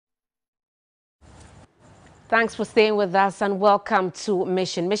Thanks for staying with us and welcome to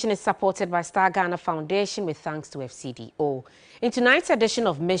Mission. Mission is supported by Star Ghana Foundation with thanks to FCDO. In tonight's edition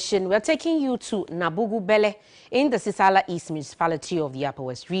of Mission, we're taking you to Nabugubelle in the Sisala East municipality of the Upper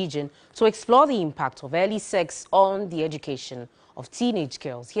West region to explore the impact of early sex on the education of teenage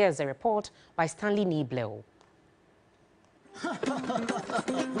girls. Here's a report by Stanley Nabugubelle.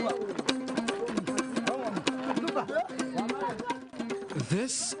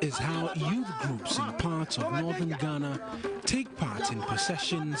 This is how youth groups in parts of northern Ghana take part in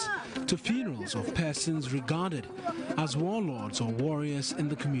processions to funerals of persons regarded as warlords or warriors in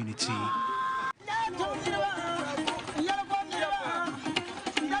the community.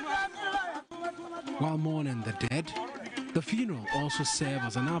 While mourning the dead, the funeral also serves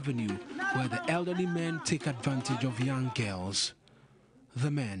as an avenue where the elderly men take advantage of young girls.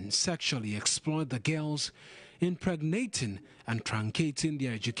 The men sexually exploit the girls, impregnating and truncating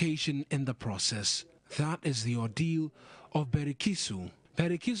their education in the process. That is the ordeal of Berikisu.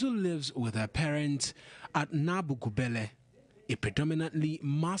 Berikisu lives with her parents at Nabugubelle, a predominantly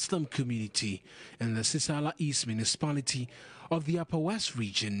Muslim community in the Sisala East municipality of the Upper West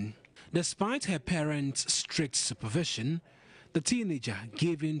region. Despite her parents' strict supervision, the teenager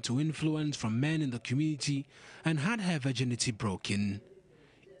gave in to influence from men in the community and had her virginity broken.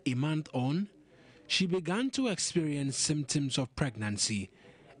 A month on, she began to experience symptoms of pregnancy,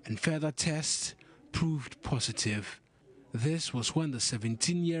 and further tests proved positive. This was when the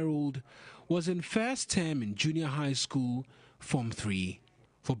 17-year-old was in first term in junior high school, Form 3.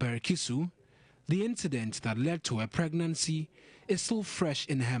 For Berikisu, the incident that led to her pregnancy is still fresh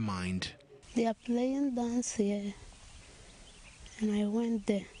in her mind. They are playing dance here, and I went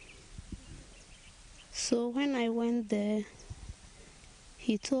there. So when I went there,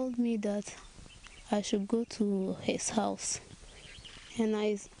 he told me that I should go to his house, and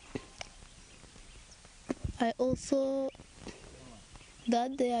I also,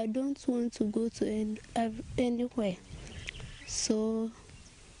 that day I don't want to go to anywhere, so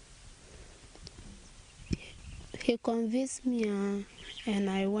he convinced me and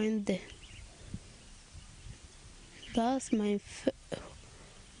I went there. That's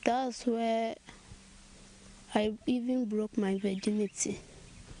where I even broke my virginity.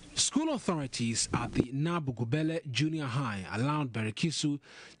 School authorities at the Nabugubelle Junior High allowed Berikisu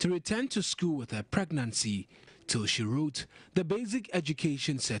to return to school with her pregnancy till she wrote the basic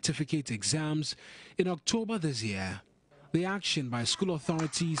education certificate exams in October this year. The action by school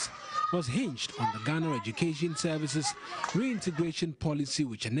authorities was hinged on the Ghana Education Services reintegration policy,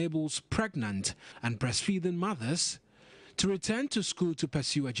 which enables pregnant and breastfeeding mothers to return to school to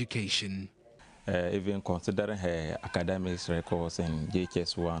pursue education. Even considering her academics records in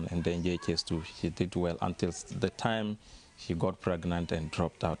JHS1 and then JHS2, she did well until the time she got pregnant and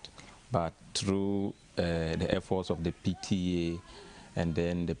dropped out. But through the efforts of the PTA and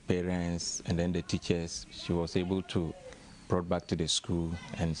then the parents and then the teachers, she was able to brought back to the school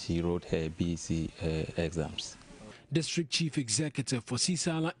and she wrote her BC exams. District Chief Executive for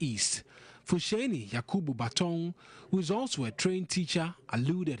Sisala East, Fusheni Yakubu Batong, who is also a trained teacher,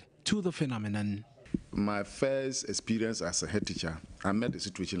 alluded to the phenomenon. My first experience as a head teacher, I met a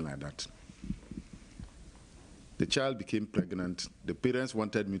situation like that. The child became pregnant. The parents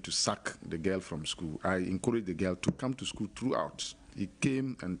wanted me to sack the girl from school. I encouraged the girl to come to school throughout. He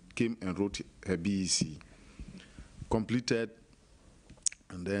came and wrote her BEC, completed,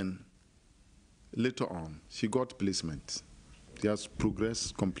 and then later on, she got placement. She has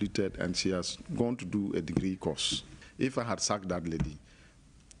progressed, completed, and she has gone to do a degree course. If I had sacked that lady,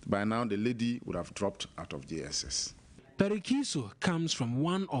 by now the lady would have dropped out of JSS. Berikisu comes from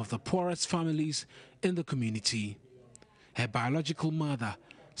one of the poorest families in the community. Her biological mother,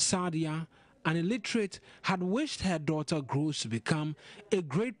 Sadia, an illiterate, had wished her daughter grows to become a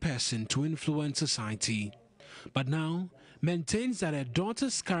great person to influence society, but now maintains that her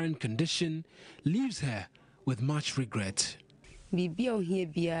daughter's current condition leaves her with much regret.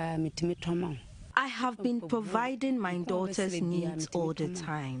 I have been providing my daughter's needs all the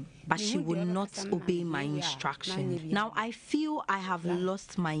time, but she will not obey my instruction. Now I feel I have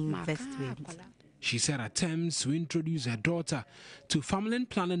lost my investment. She said attempts to introduce her daughter to family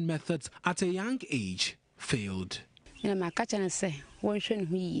planning methods at a young age failed.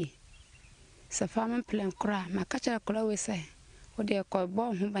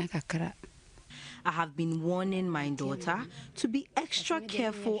 I have been warning my daughter to be extra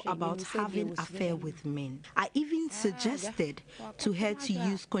careful about having affairs with men. I even suggested to her to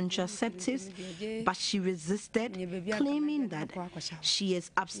use contraceptives, but she resisted, claiming that she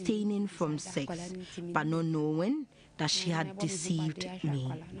is abstaining from sex, but not knowing that she had deceived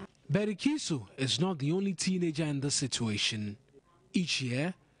me. Berikisu is not the only teenager in this situation. Each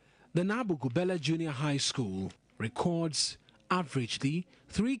year, the Nabugubelle Junior High School records averagely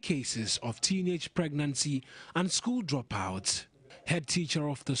 3 cases of teenage pregnancy and school dropouts. Head teacher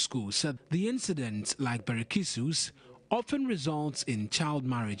of the school said the incident, like Berikisu's, often results in child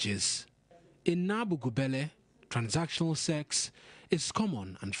marriages. In Nabugubelle, transactional sex is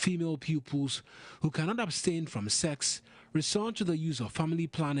common, and female pupils who cannot abstain from sex resort to the use of family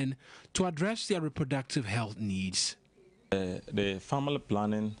planning to address their reproductive health needs. The family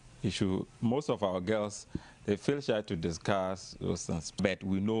planning issue, most of our girls, they feel shy to discuss those things, but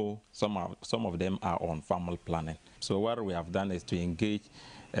we know some of them are on family planning. So what we have done is to engage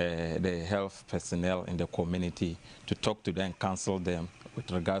the health personnel in the community to talk to them, counsel them with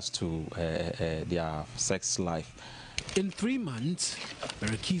regards to their sex life. In 3 months,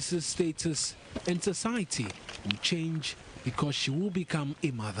 Berikisu's status in society will change because she will become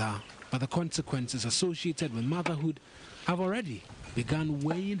a mother. But the consequences associated with motherhood have already begun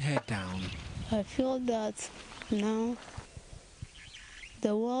weighing her down. I feel that now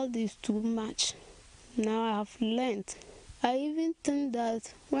the world is too much. Now I have learned. I even think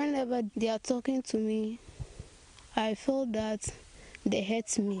that whenever they are talking to me, I feel that they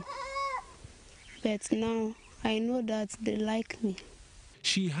hate me. But now I know that they like me.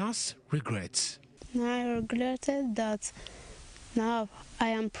 She has regrets. I regretted that now I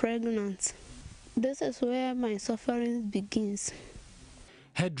am pregnant. This is where my suffering begins.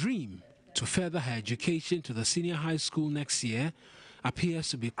 Her dream to further her education to the senior high school next year appears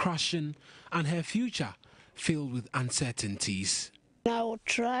to be crushing, and her future filled with uncertainties. I will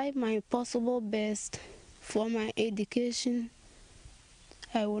try my possible best for my education.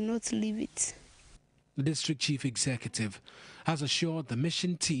 I will not leave it. The district chief executive has assured the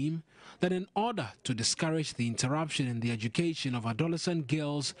mission team that in order to discourage the interruption in the education of adolescent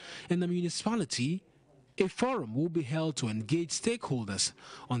girls in the municipality, a forum will be held to engage stakeholders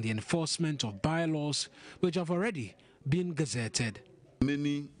on the enforcement of bylaws which have already been gazetted.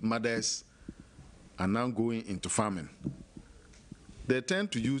 Many mothers are now going into farming. They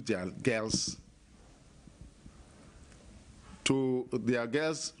tend to use their girls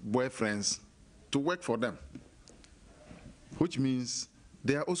boyfriends to work for them, which means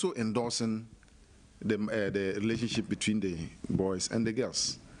they are also endorsing the relationship between the boys and the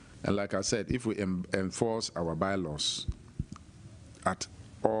girls. And like I said, if we enforce our bylaws at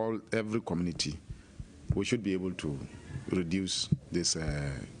every community, we should be able to reduce this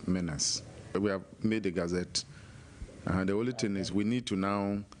menace. We have made a gazette, and the only thing is we need to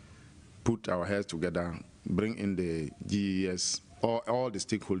now put our heads together, bring in the GES, all the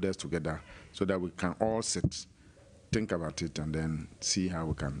stakeholders together, so that we can all sit, think about it, and then see how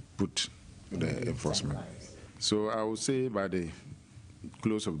we can put the enforcement. So I would say by the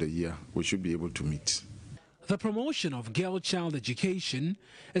close of the year, we should be able to meet. The promotion of girl-child education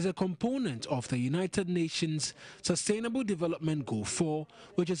is a component of the United Nations Sustainable Development Goal 4,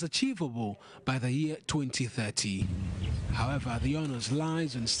 which is achievable by the year 2030. However, the onus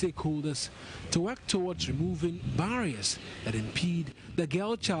lies on stakeholders to work towards removing barriers that impede the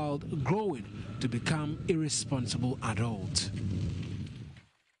girl-child growing to become a responsible adult.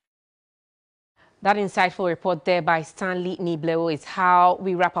 That insightful report there by Stanley Nibleo is how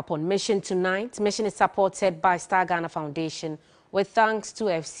we wrap up on Mission tonight. Mission is supported by Star Ghana Foundation with thanks to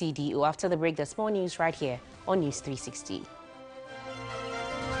FCDO. After the break, there's more news right here on News 360.